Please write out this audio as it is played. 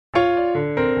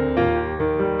Welcome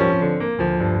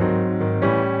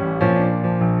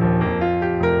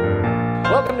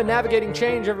to Navigating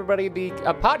Change, everybody,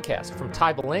 a podcast from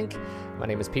Teibel Inc. My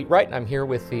name is Pete Wright, and I'm here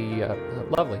with the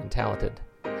lovely and talented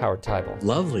Howard Teibel.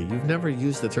 Lovely? You've never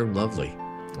used the term lovely.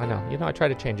 I know. I try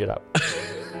to change it up.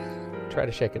 Try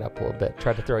to shake it up a little bit.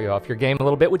 Try to throw you off your game a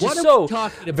little bit, which is so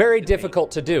very difficult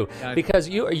to do because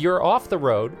you're off the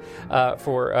road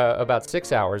for about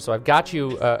 6 hours. So I've got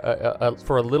you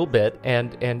for a little bit,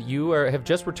 and you have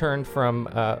just returned from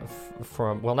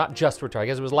well, not just returned. I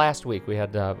guess it was last week. We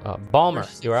had Balmer.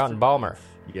 You were out in Balmer.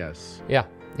 Yes. Yeah.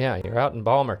 You're out in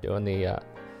Balmer doing the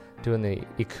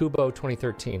Ikubo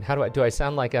 2013. Do I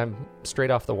sound like I'm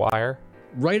straight off the wire?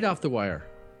 Right off the wire.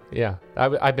 Yeah,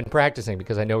 I've been practicing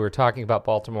because I know we were talking about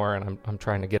Baltimore, and I'm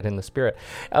trying to get in the spirit.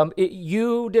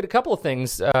 You did a couple of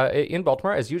things in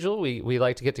Baltimore. As usual, we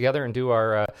like to get together and do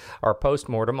our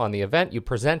post-mortem on the event. You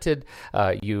presented,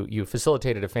 you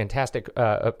facilitated a fantastic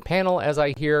panel, as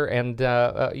I hear, and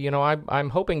I'm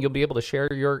hoping you'll be able to share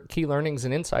your key learnings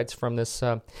and insights from this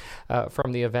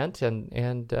from the event,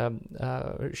 and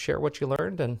share what you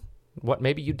learned and what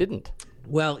maybe you didn't.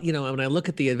 Well, when I look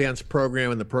at the advanced program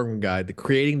and the program guide, the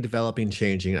creating, developing,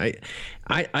 changing,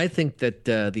 I think that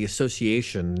the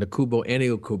association, Nakubo and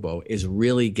Ikubo, is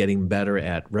really getting better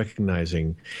at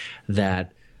recognizing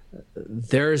that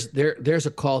there's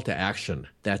a call to action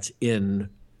that's in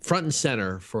front and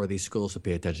center for these schools to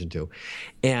pay attention to.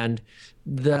 And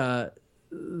the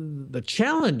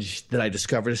challenge that I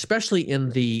discovered, especially in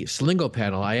the Slingo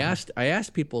panel, I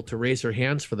asked people to raise their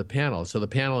hands for the panel. So the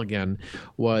panel, again,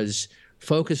 was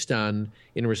focused on,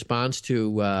 in response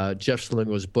to Jeff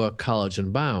Slingo's book, College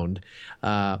Unbound,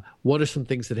 what are some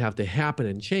things that have to happen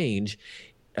and change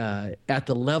at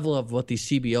the level of what these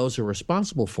CBOs are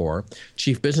responsible for,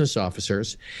 chief business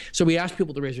officers. So we asked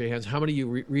people to raise their hands. How many of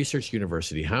you research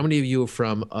university? How many of you are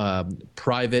from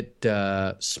private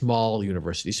small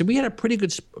universities? So we had a pretty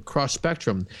good cross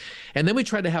spectrum. And then we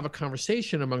tried to have a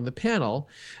conversation among the panel,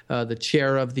 the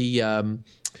chair of the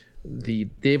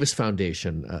Davis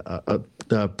Foundation,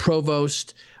 the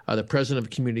provost, the president of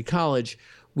community college.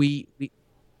 We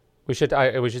should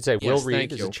say yes, Will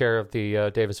Reed is the chair of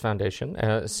the Davis Foundation.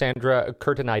 Sandra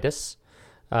Kurtinitis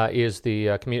is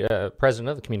the president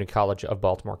of the Community College of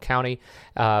Baltimore County.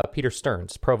 Peter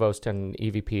Stearns, provost and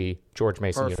EVP, George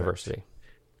Mason University.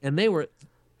 And they were,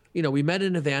 we met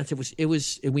in advance.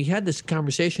 And we had this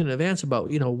conversation in advance about,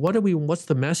 what's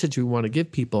the message we want to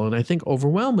give people? And I think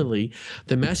overwhelmingly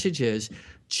the message is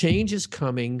change is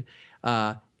coming.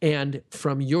 And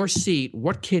from your seat,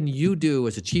 what can you do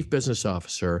as a chief business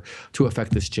officer to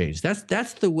affect this change?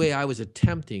 That's the way I was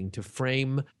attempting to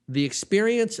frame the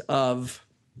experience of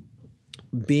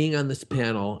being on this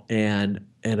panel and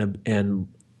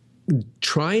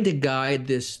trying to guide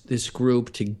this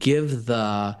group to give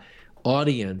the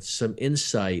audience some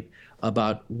insight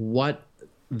about what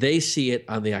they see it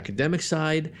on the academic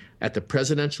side, at the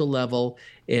presidential level.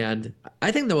 And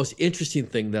I think the most interesting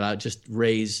thing that I'll just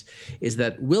raise is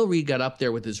that Will Reed got up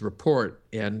there with his report,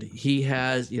 and he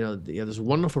has, this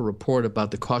wonderful report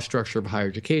about the cost structure of higher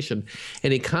education.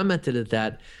 And he commented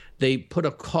that they put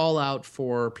a call out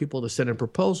for people to send in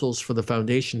proposals for the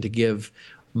foundation to give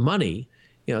money,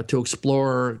 to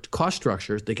explore cost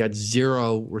structures. They got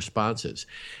 0 responses,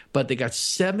 but they got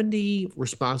 70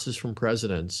 responses from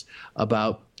presidents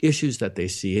about issues that they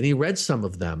see. And he read some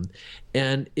of them,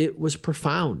 and it was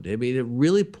profound. I mean, it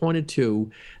really pointed to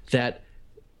that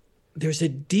there's a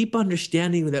deep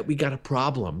understanding that we got a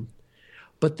problem,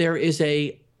 but there is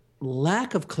a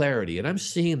lack of clarity. And I'm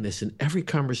seeing this in every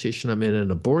conversation I'm in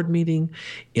a board meeting,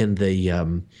 in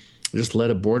the just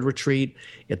led a board retreat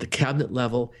at the cabinet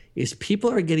level, is people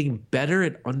are getting better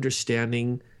at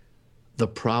understanding the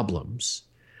problems,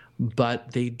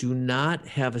 but they do not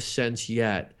have a sense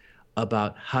yet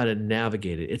about how to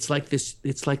navigate it. It's like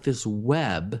this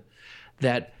web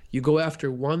that you go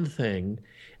after one thing,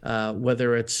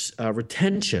 whether it's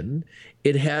retention,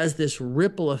 it has this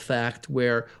ripple effect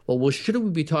where, shouldn't we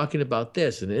be talking about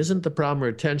this? And isn't the problem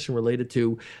retention related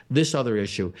to this other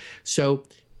issue? So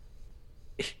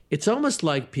it's almost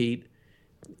like, Pete,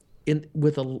 if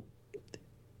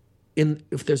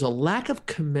there's a lack of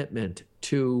commitment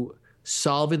to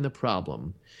solving the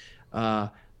problem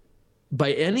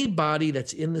by anybody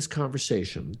that's in this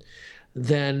conversation,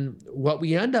 then what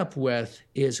we end up with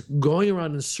is going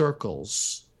around in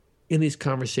circles in these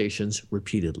conversations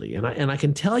repeatedly. And I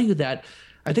can tell you that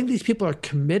I think these people are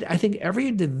committed. I think every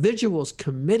individual is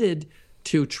committed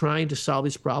to trying to solve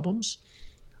these problems.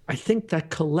 I think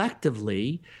that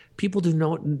collectively, people do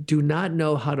not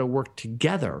know how to work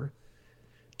together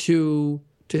to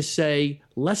to say,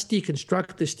 let's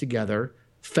deconstruct this together,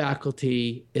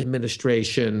 faculty,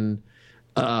 administration,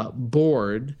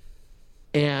 board,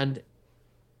 and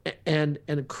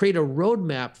create a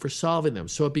roadmap for solving them.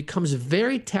 So it becomes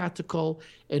very tactical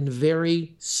and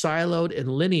very siloed and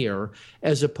linear,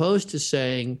 as opposed to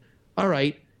saying, all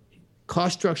right,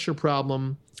 cost structure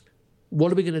problem,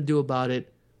 what are we going to do about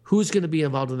it? Who's going to be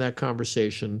involved in that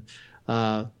conversation?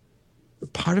 Part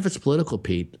of it's political,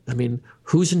 Pete. I mean,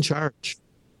 who's in charge?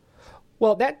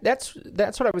 Well, that's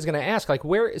what I was going to ask. Like,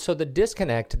 where? So the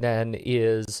disconnect then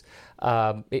is,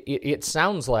 it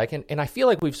sounds like, and I feel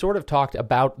like we've sort of talked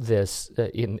about this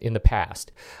in the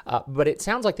past, but it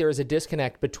sounds like there is a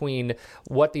disconnect between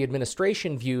what the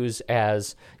administration views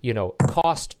as,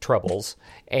 cost troubles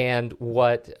and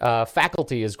what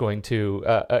faculty is going to,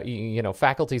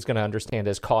 faculty is going to understand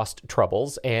as cost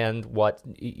troubles, and what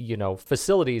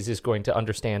facilities is going to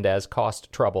understand as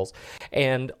cost troubles,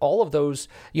 and all of those,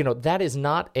 that is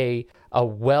not a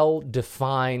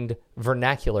well-defined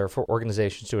vernacular for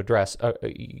organizations to address,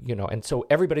 and so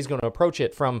everybody's going to approach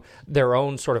it from their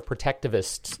own sort of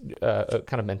protectivist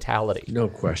kind of mentality. No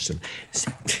question.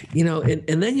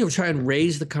 And then you'll try and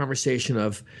raise the conversation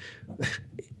of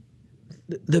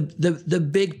the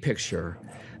big picture,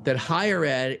 that higher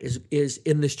ed is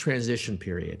in this transition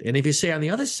period. And if you say on the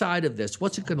other side of this,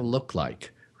 what's it going to look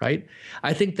like, right?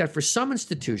 I think that for some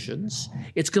institutions,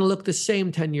 it's going to look the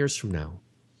same 10 years from now,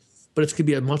 but it's going to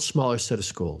be a much smaller set of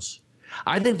schools.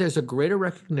 I think there's a greater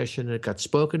recognition, and it got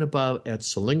spoken about at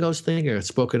Salingo's thing, or it's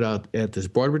spoken about at this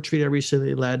board retreat I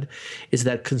recently led, is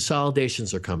that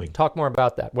consolidations are coming. Talk more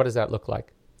about that. What does that look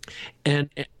like? And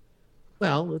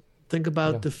think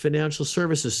about the financial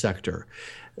services sector.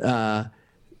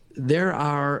 There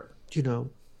are,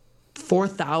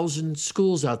 4,000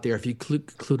 schools out there if you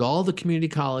include all the community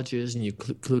colleges and you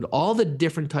include all the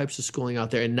different types of schooling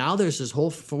out there. And now there's this whole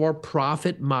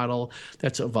for-profit model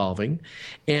that's evolving.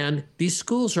 And these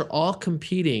schools are all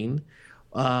competing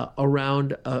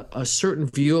around a certain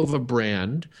view of a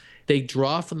brand. They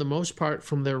draw, for the most part,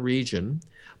 from their region.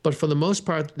 But for the most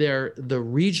part, the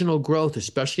regional growth,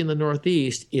 especially in the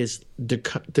Northeast, is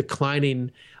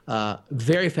declining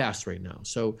very fast right now.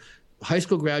 So high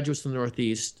school graduates in the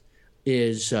Northeast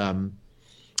is, I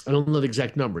don't know the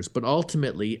exact numbers, but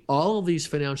ultimately all of these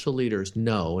financial leaders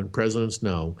know, and presidents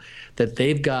know, that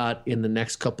they've got in the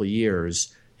next couple of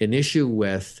years an issue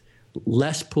with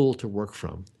less pool to work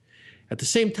from. At the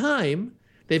same time,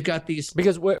 they've got these...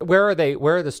 Because where are they?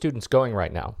 Where are the students going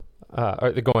right now?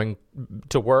 Are they going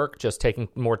to work, just taking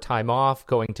more time off,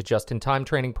 going to just-in-time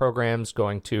training programs,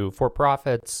 going to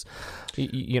for-profits,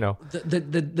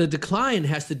 The decline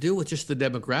has to do with just the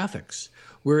demographics.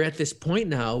 We're at this point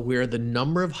now where the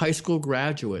number of high school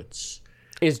graduates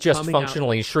is just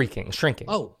functionally shrinking.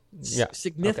 Oh,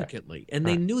 significantly. Okay. And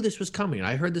they knew this was coming.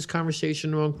 I heard this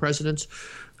conversation among presidents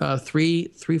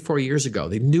 4 years ago.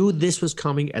 They knew this was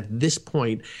coming at this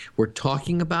point. We're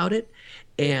talking about it.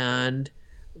 And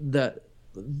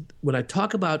when I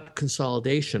talk about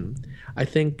consolidation, I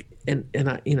think,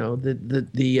 the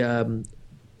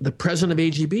president of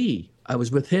AGB, I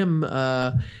was with him.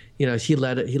 He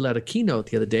led a keynote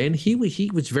the other day, and he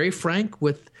was very frank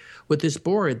with this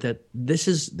board that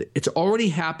it's already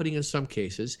happening in some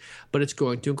cases, but it's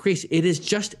going to increase. It is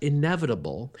just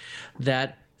inevitable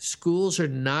that schools are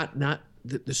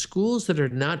the schools that are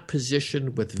not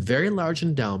positioned with very large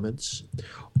endowments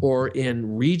or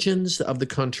in regions of the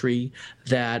country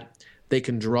that they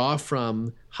can draw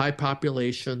from high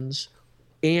populations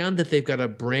and that they've got a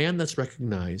brand that's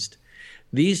recognized.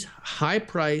 These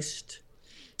high-priced,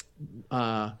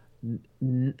 known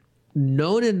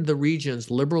in the regions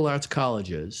liberal arts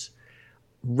colleges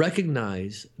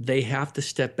recognize they have to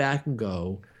step back and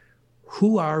go,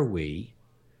 who are we?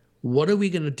 What are we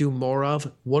going to do more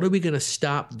of? What are we going to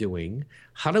stop doing?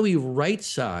 How do we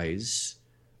right-size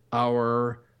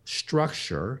our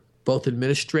structure, both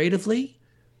administratively,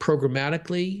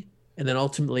 programmatically, and then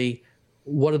ultimately,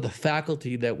 what are the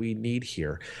faculty that we need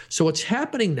here? So what's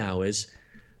happening now is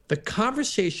the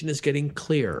conversation is getting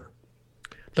clear.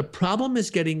 The problem is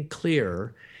getting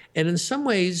clear. And in some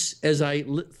ways, as I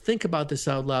think about this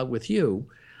out loud with you,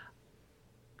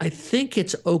 I think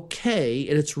it's okay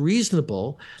and it's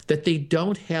reasonable that they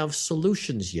don't have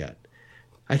solutions yet.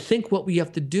 I think what we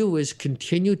have to do is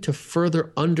continue to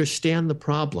further understand the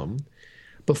problem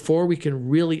before we can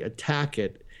really attack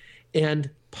it. And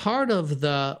part of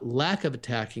the lack of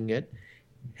attacking it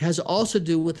has also to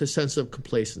do with a sense of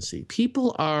complacency.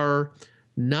 People are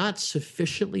not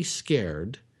sufficiently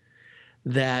scared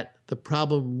that the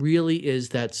problem really is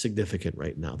that significant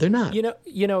right now. They're not.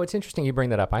 It's interesting you bring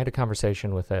that up. I had a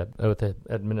conversation with an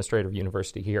administrative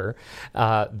university here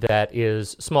that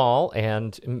is small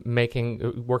and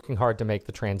working hard to make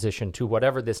the transition to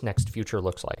whatever this next future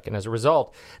looks like. And as a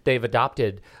result, they've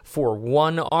adopted, for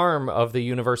one arm of the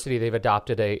university, they've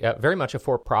adopted a very much a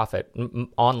for-profit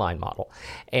online model,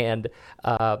 and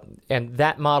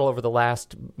that model over the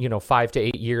last 5 to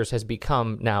 8 years has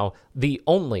become now the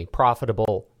only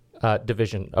profitable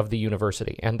division of the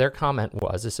university. And their comment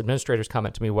was, this administrator's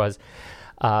comment to me was,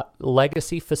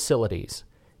 legacy facilities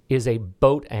is a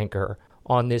boat anchor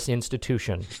on this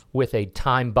institution with a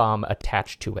time bomb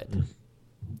attached to it.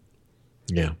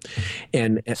 Yeah.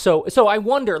 And so I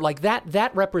wonder, like,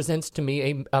 that represents to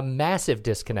me a massive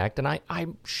disconnect, and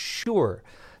I'm sure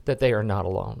that they are not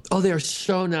alone. Oh, they are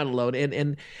so not alone.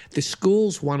 And the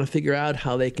schools want to figure out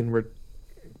how they can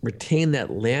retain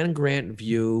that land grant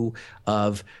view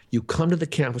of, you come to the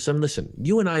campus, and listen,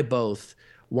 you and I both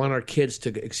want our kids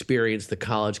to experience the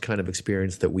college kind of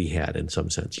experience that we had in some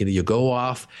sense. You go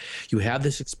off, you have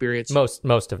this experience. Most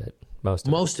of it.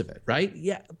 Most of it, right?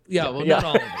 Yeah. Well, not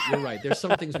all of it. You're right. There's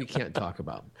some things we can't talk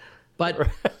about. But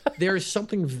there is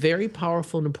something very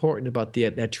powerful and important about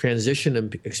that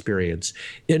transition experience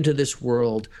into this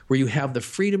world where you have the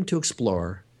freedom to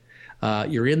explore.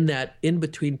 You're in that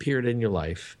in-between period in your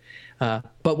life.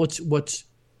 But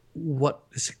what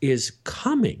is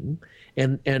coming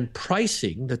and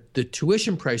pricing, the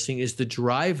tuition pricing is the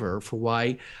driver for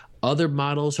why other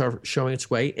models are showing its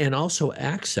way, and also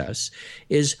access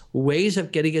is ways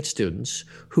of getting at students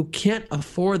who can't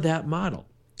afford that model.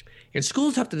 And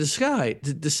schools have to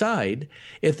decide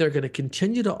if they're going to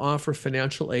continue to offer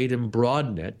financial aid and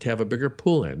broaden it to have a bigger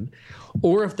pool in,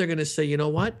 or if they're going to say, you know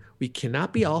what, we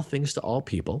cannot be all things to all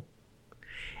people.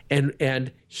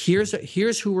 And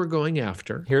here's who we're going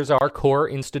after. Here's our core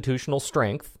institutional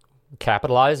strength.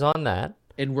 Capitalize on that.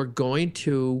 And we're going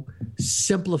to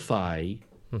simplify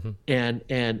and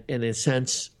in a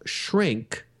sense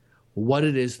shrink what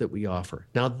it is that we offer.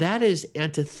 Now that is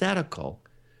antithetical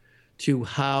to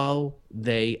how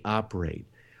they operate.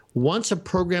 Once a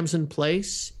program's in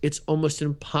place, it's almost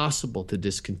impossible to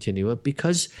discontinue it,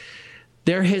 because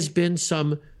there has been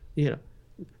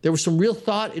there was some real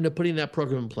thought into putting that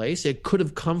program in place. It could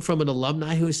have come from an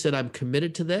alumni who said, I'm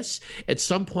committed to this. At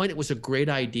some point, it was a great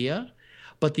idea.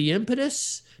 But the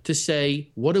impetus to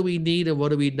say, what do we need and what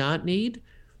do we not need?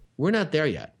 We're not there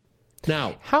yet.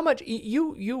 Now, how much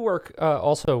you work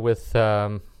also with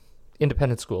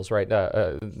independent schools, right?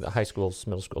 High schools,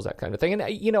 middle schools, that kind of thing. And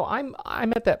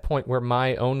I'm at that point where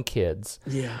my own kids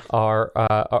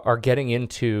are getting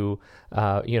into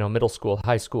middle school,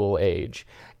 high school age.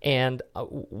 And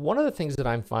one of the things that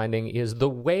I'm finding is the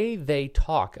way they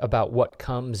talk about what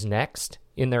comes next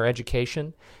in their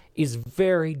education is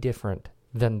very different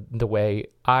than the way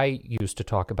I used to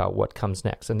talk about what comes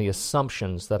next, and the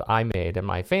assumptions that I made and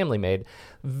my family made,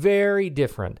 very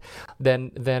different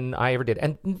than I ever did.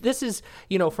 And this is,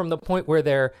 from the point where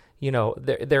they're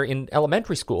in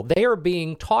elementary school, they are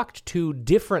being talked to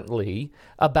differently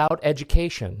about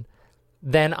education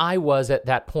than I was at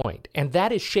that point. And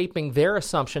that is shaping their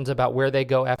assumptions about where they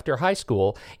go after high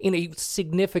school in a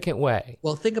significant way.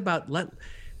 Well, think about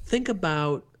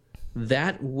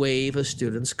that wave of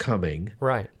students coming,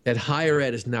 right, that higher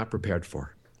ed is not prepared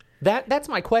for. That's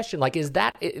my question. Like, is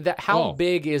that how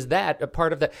big is that a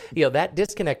part of that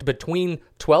disconnect between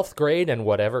 12th grade and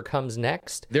whatever comes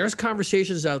next? There's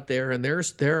conversations out there, and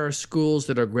there are schools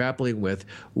that are grappling with,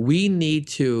 we need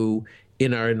to,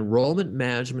 in our enrollment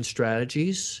management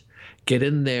strategies, get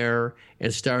in there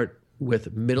and start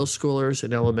with middle schoolers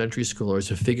and elementary schoolers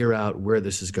to figure out where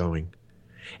this is going.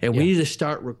 And we need to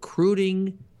start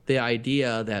recruiting the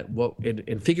idea that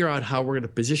and figure out how we're going to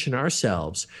position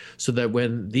ourselves so that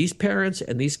when these parents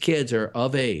and these kids are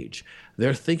of age,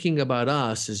 they're thinking about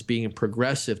us as being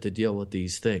progressive to deal with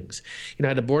these things. I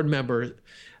had a board member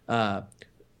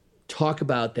talk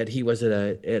about that he was at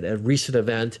a recent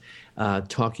event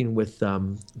talking with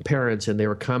parents, and they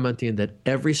were commenting that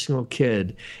every single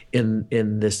kid in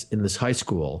this high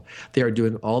school, they are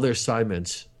doing all their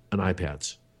assignments on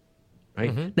iPads,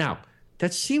 right? Now,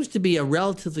 that seems to be a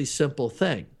relatively simple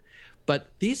thing,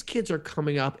 but these kids are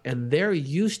coming up and they're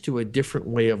used to a different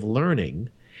way of learning,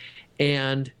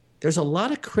 and there's a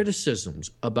lot of criticisms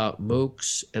about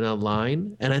MOOCs and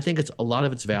online, and I think a lot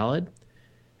of it's valid.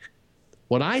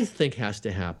 What I think has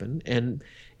to happen, and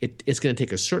it's going to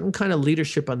take a certain kind of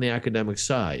leadership on the academic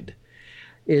side,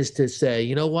 is to say,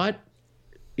 you know what,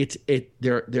 it's in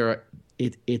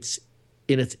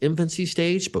its infancy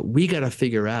stage, but we got to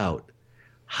figure out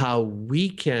how we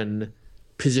can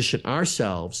position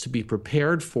ourselves to be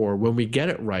prepared for when we get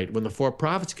it right, when the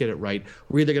for-profits get it right,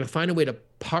 we're either going to find a way to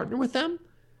partner with them,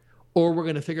 or we're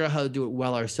going to figure out how to do it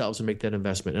well ourselves and make that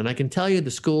investment. And I can tell you the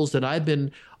schools that I've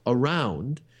been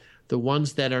around, the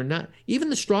ones that are not, even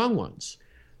the strong ones,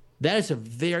 that is a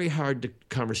very hard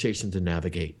conversation to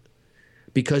navigate,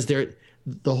 because the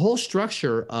whole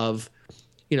structure of,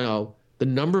 the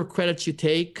number of credits you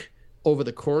take over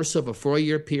the course of a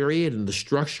 4-year period and the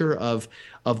structure of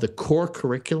the core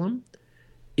curriculum,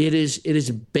 it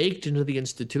is baked into the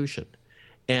institution.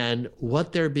 And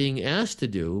what they're being asked to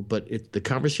do, but the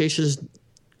conversation is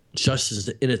just as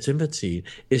in its infancy,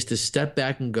 is to step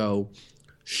back and go,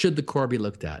 should the core be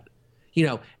looked at?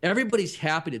 Everybody's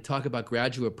happy to talk about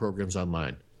graduate programs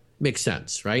online. Makes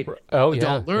sense, right? Oh,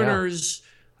 Adult yeah. learners,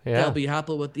 Yeah. they'll be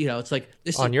happy with, it's like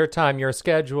this On your time, your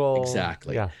schedule.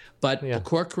 Exactly. Yeah. But the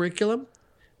core curriculum,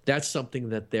 that's something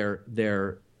that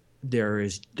they're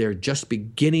just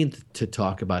beginning to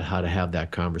talk about how to have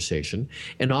that conversation.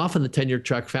 And often the tenure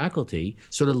track faculty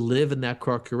sort of live in that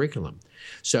core curriculum.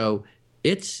 So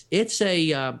it's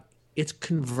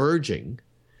converging.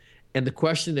 And the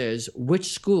question is,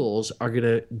 which schools are going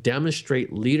to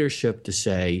demonstrate leadership to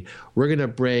say, we're going to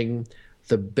bring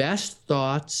the best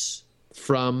thoughts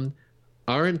from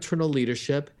our internal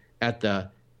leadership at the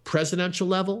presidential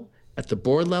level, at the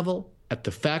board level, at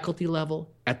the faculty level,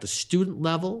 at the student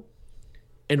level,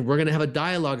 and we're going to have a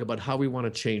dialogue about how we want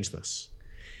to change this.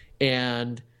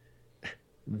 And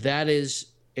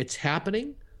it's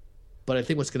happening. But I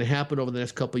think what's going to happen over the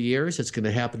next couple of years, it's going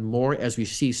to happen more as we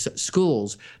see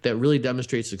schools that really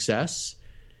demonstrate success.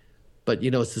 But,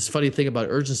 it's this funny thing about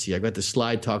urgency. I've got this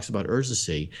slide talks about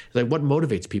urgency. Like, what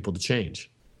motivates people to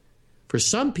change? For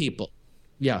some people,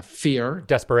 fear.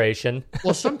 Desperation.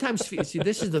 Well, sometimes, see,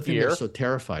 this is the thing they're so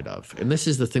terrified of. And this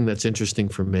is the thing that's interesting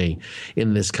for me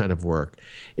in this kind of work,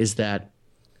 is that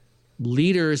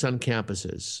leaders on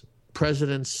campuses,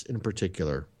 presidents in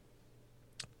particular,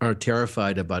 are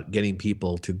terrified about getting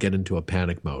people to get into a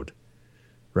panic mode,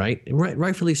 right? And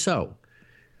rightfully so.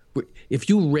 If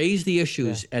you raise the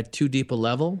issues at too deep a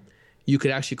level, you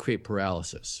could actually create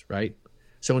paralysis, right?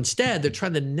 So instead, they're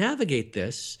trying to navigate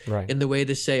this in the way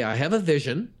to say, I have a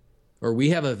vision, or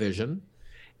we have a vision,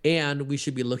 and we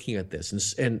should be looking at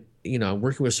this. And I'm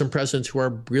working with some presidents who are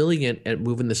brilliant at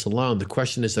moving this along. The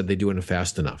question is, are they doing it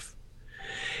fast enough?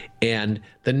 And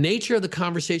the nature of the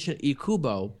conversation at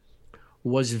eCubo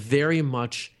was very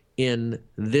much in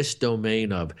this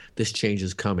domain of this change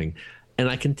is coming. And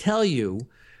I can tell you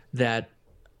that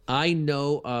I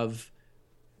know of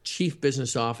chief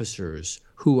business officers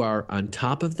who are on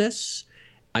top of this.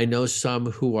 I know some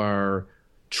who are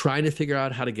trying to figure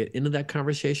out how to get into that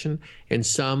conversation, and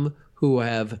some who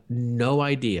have no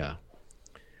idea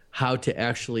how to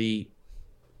actually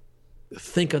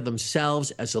think of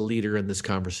themselves as a leader in this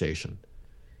conversation.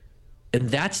 And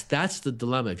that's the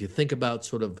dilemma. If you think about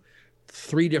sort of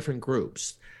 3 different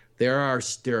groups, there are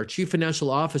chief financial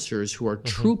officers who are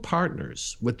true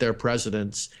partners with their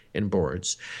presidents and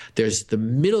boards. There's the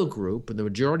middle group, and the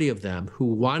majority of them who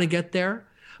want to get there,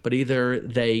 but either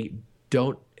there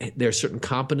are certain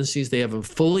competencies they haven't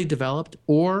fully developed,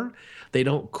 or they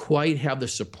don't quite have the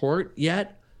support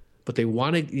yet, but they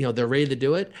want to, they're ready to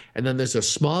do it. And then there's a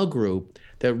small group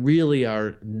that really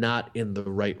are not in the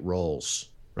right roles.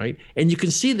 Right, and you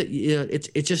can see that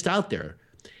it's just out there,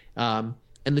 and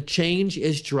the change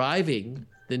is driving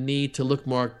the need to look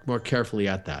more carefully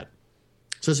at that.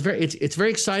 So it's very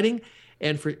exciting,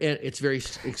 and it's very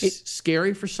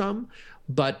scary for some,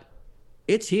 but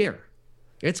it's here.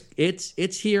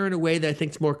 It's here in a way that I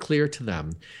think is more clear to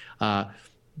them.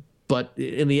 But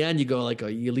in the end, you go like,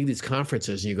 you leave these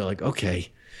conferences and you go like, okay,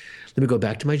 let me go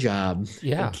back to my job.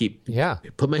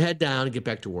 And put my head down and get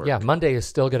back to work. Yeah, Monday is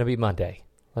still going to be Monday.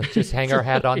 Let's just hang our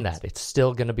hat on that. It's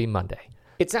still going to be Monday.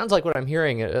 It sounds like what I'm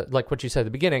hearing, like what you said at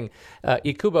the beginning,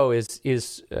 eCubo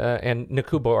is and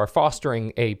NACUBO are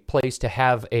fostering a place to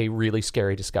have a really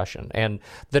scary discussion. And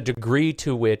the degree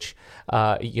to which,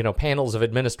 panels of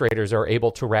administrators are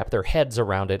able to wrap their heads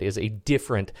around it is a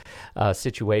different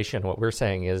situation. What we're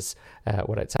saying is,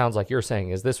 what it sounds like you're saying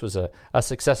is this was a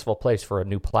successful place for a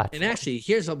new platform. And actually,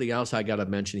 here's something else I got to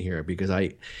mention here, because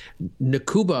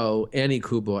NACUBO and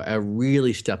eCubo are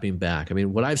really stepping back. I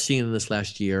mean, what I've seen in this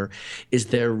last year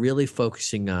is they're really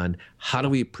focusing on how do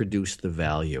we produce the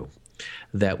value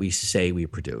that we say we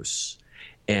produce.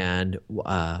 And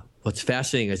what's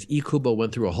fascinating is eCubo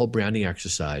went through a whole branding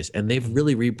exercise, and they've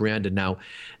really rebranded now.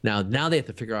 Now they have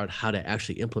to figure out how to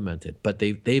actually implement it. But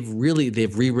they've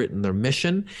rewritten their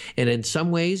mission. And in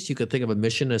some ways, you could think of a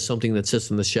mission as something that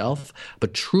sits on the shelf.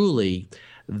 But truly,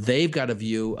 they've got a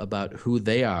view about who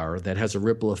they are that has a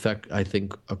ripple effect, I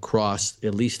think, across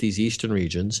at least these eastern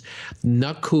regions.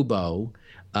 NACUBO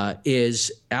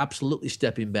is absolutely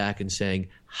stepping back and saying,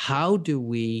 how do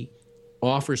we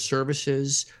offer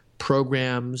services,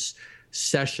 programs,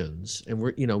 sessions, and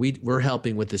we're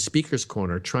helping with the Speaker's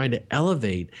Corner, trying to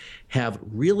have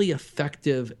really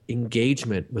effective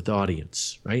engagement with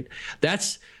audience, right?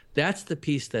 That's the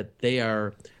piece that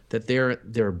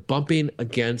they're bumping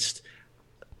against.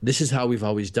 This is how we've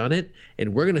always done it,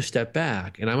 and we're going to step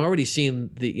back. And I'm already seeing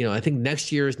I think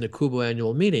next year's NACUBO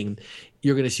annual meeting,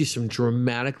 you're going to see some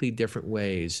dramatically different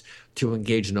ways to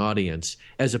engage an audience,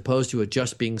 as opposed to it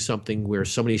just being something where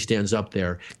somebody stands up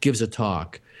there, gives a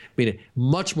talk. I mean,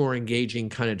 much more engaging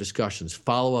kind of discussions,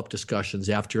 follow-up discussions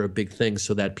after a big thing,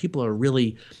 so that people are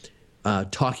really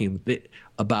talking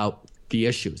about the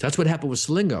issues. That's what happened with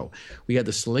Slingo. We had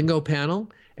the Slingo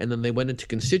panel, and then they went into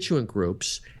constituent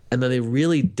groups, and then they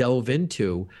really dove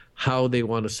into how they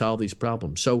want to solve these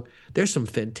problems. So there's some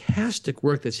fantastic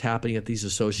work that's happening at these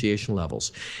association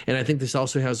levels. And I think this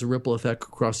also has a ripple effect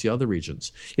across the other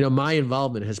regions. My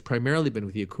involvement has primarily been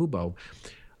with NACUBO.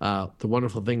 The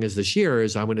wonderful thing is this year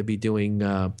is I'm going to be doing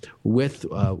with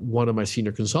one of my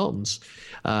senior consultants.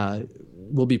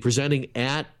 We'll be presenting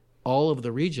at all of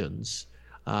the regions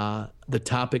the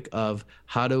topic of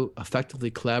how to effectively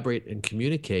collaborate and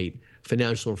communicate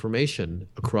financial information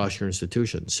across your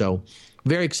institution. So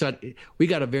very excited. We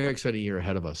got a very exciting year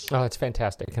ahead of us. Oh, it's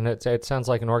fantastic. And it sounds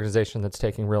like an organization that's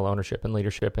taking real ownership and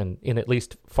leadership in at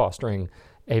least fostering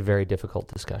a very difficult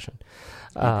discussion.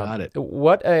 Got it.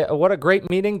 What a great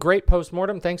meeting, great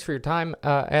postmortem. Thanks for your time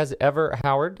as ever,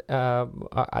 Howard.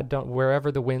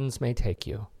 Wherever the winds may take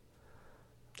you.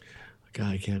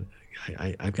 God, I can't.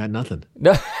 I've got nothing.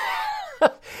 No.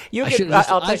 I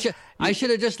should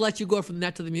have just let you go from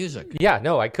that to the music. Yeah,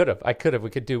 no, I could have.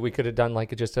 We could have done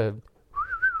like just a,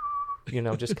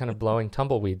 just kind of blowing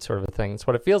tumbleweed sort of a thing. That's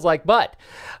what it feels like. But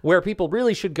where people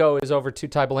really should go is over to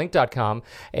TeibelInc.com,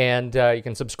 and you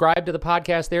can subscribe to the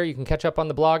podcast there. You can catch up on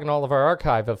the blog and all of our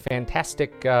archive of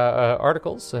fantastic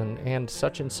articles and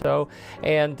such and so.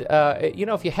 And,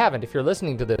 if you're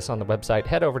listening to this on the website,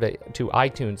 head over to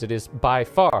iTunes. It is by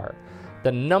far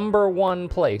the number one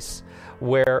place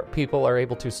where people are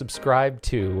able to subscribe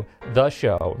to the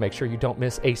show. Make sure you don't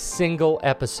miss a single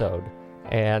episode.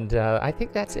 And I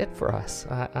think that's it for us.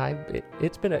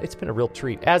 It's been a real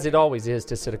treat, as it always is,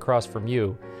 to sit across from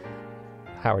you,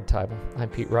 Howard Teibel. I'm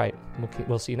Pete Wright.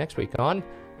 We'll see you next week on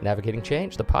Navigating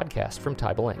Change, the podcast from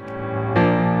Teibel Inc.